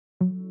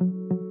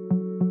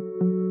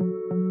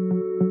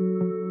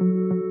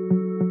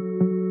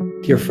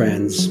Dear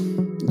friends,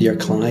 dear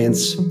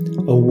clients,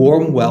 a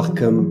warm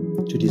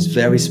welcome to this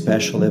very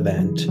special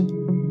event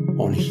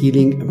on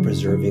healing and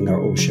preserving our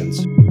oceans.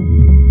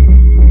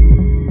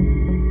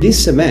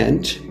 This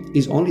event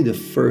is only the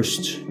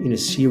first in a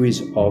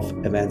series of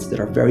events that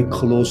are very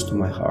close to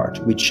my heart,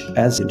 which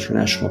as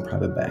International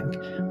Private Bank,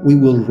 we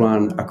will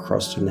run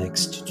across the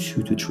next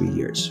 2 to 3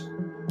 years.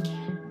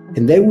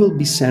 And they will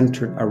be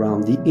centered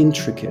around the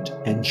intricate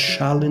and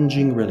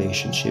challenging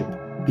relationship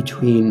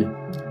between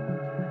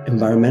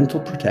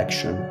environmental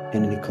protection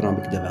and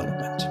economic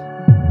development.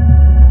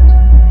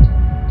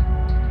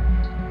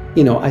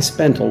 You know, I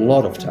spent a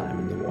lot of time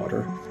in the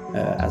water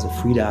as a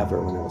free diver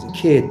when I was a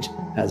kid,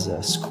 as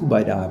a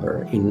scuba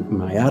diver in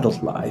my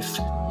adult life.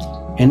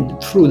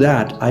 And through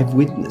that, I've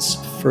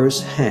witnessed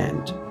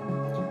firsthand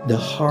the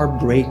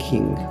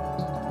heartbreaking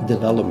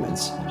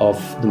developments of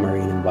the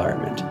marine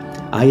environment.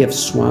 I have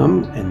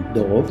swum and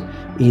dove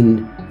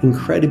in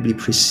incredibly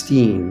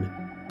pristine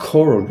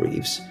coral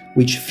reefs,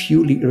 which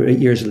few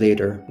years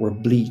later were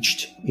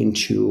bleached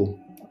into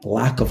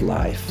lack of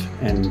life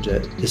and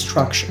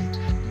destruction.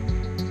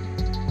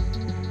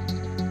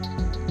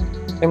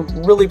 I'm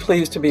really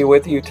pleased to be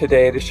with you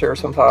today to share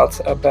some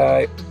thoughts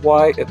about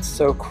why it's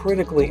so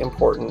critically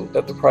important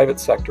that the private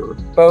sector,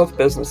 both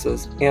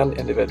businesses and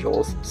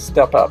individuals,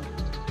 step up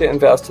to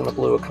invest in the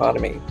blue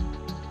economy.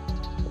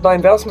 By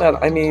investment,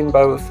 I mean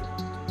both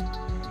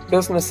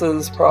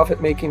businesses,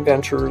 profit-making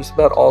ventures,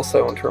 but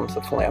also in terms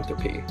of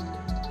philanthropy.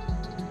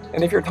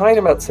 And if you're talking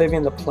about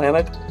saving the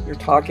planet, you're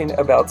talking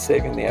about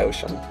saving the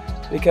ocean,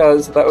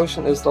 because the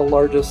ocean is the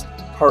largest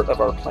part of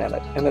our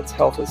planet, and its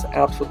health is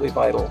absolutely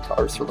vital to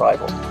our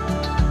survival.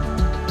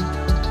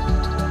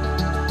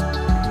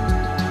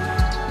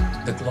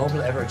 The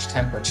global average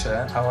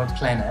temperature of our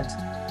planet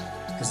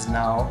is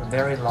now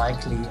very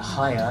likely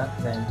higher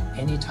than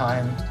any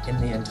time in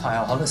the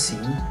entire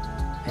Holocene,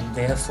 and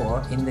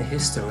therefore in the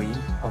history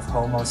of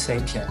Homo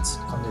sapiens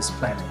on this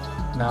planet.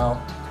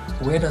 Now,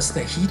 where does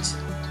the heat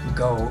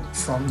go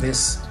from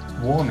this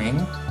warming?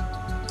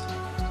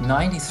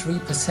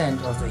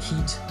 93% of the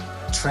heat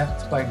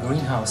trapped by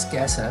greenhouse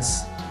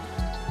gases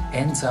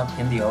ends up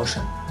in the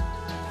ocean.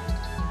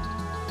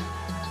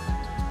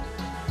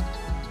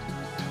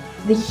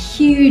 The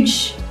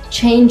huge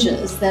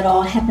changes that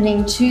are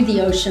happening to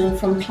the ocean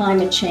from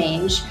climate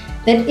change,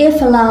 that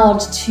if allowed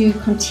to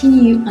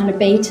continue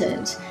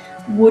unabated,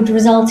 would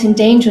result in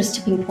dangerous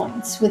tipping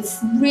points with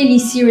really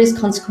serious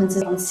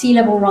consequences on sea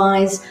level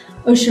rise,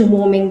 ocean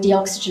warming,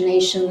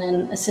 deoxygenation,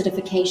 and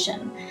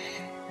acidification.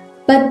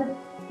 But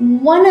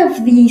one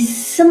of the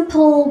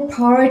simple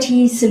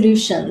priority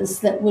solutions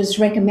that was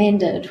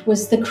recommended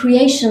was the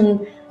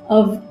creation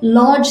of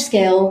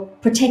large-scale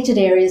protected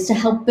areas to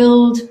help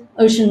build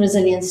ocean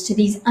resilience to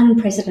these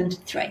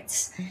unprecedented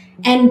threats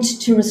and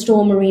to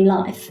restore marine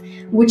life,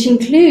 which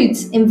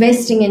includes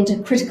investing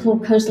into critical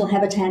coastal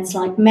habitats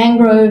like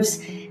mangroves,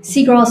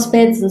 seagrass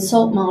beds, and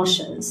salt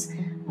marshes.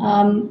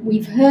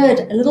 We've heard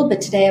a little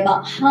bit today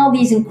about how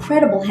these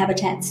incredible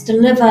habitats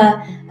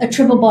deliver a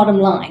triple bottom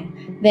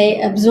line.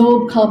 They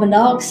absorb carbon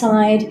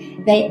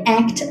dioxide, they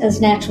act as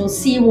natural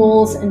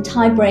seawalls and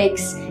tide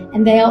breaks,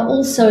 and they are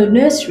also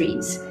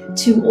nurseries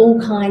to all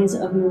kinds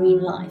of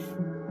marine life.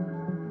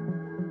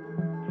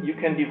 You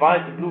can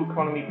divide the blue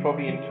economy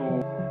probably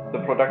into the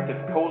productive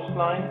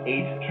coastline,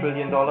 $8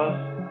 trillion.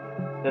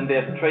 Then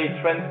there's trade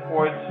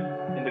transport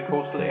in the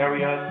coastal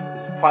areas,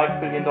 is $5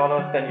 billion.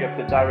 Then you have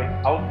the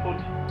direct output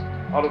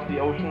out of the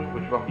ocean,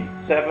 which is roughly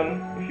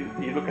 7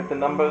 if you look at the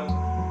numbers.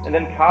 And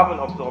then carbon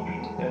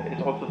absorption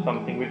is also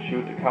something which you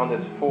would account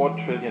as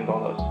 $4 trillion.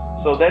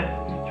 So that's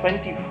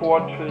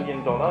 $24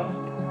 trillion.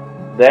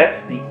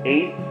 That's the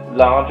 8th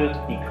largest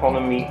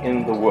economy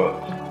in the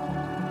world.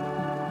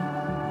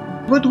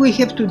 What we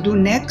have to do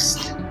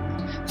next?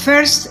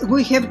 First,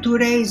 we have to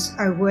raise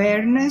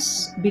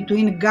awareness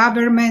between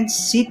governments,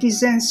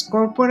 citizens,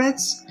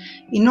 corporates,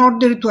 in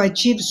order to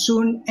achieve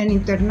soon an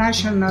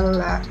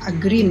international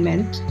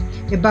agreement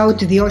about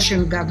the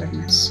ocean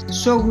governance.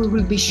 So we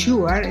will be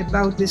sure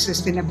about the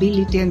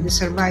sustainability and the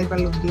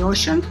survival of the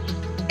ocean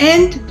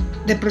and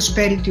the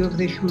prosperity of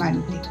the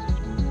humanity.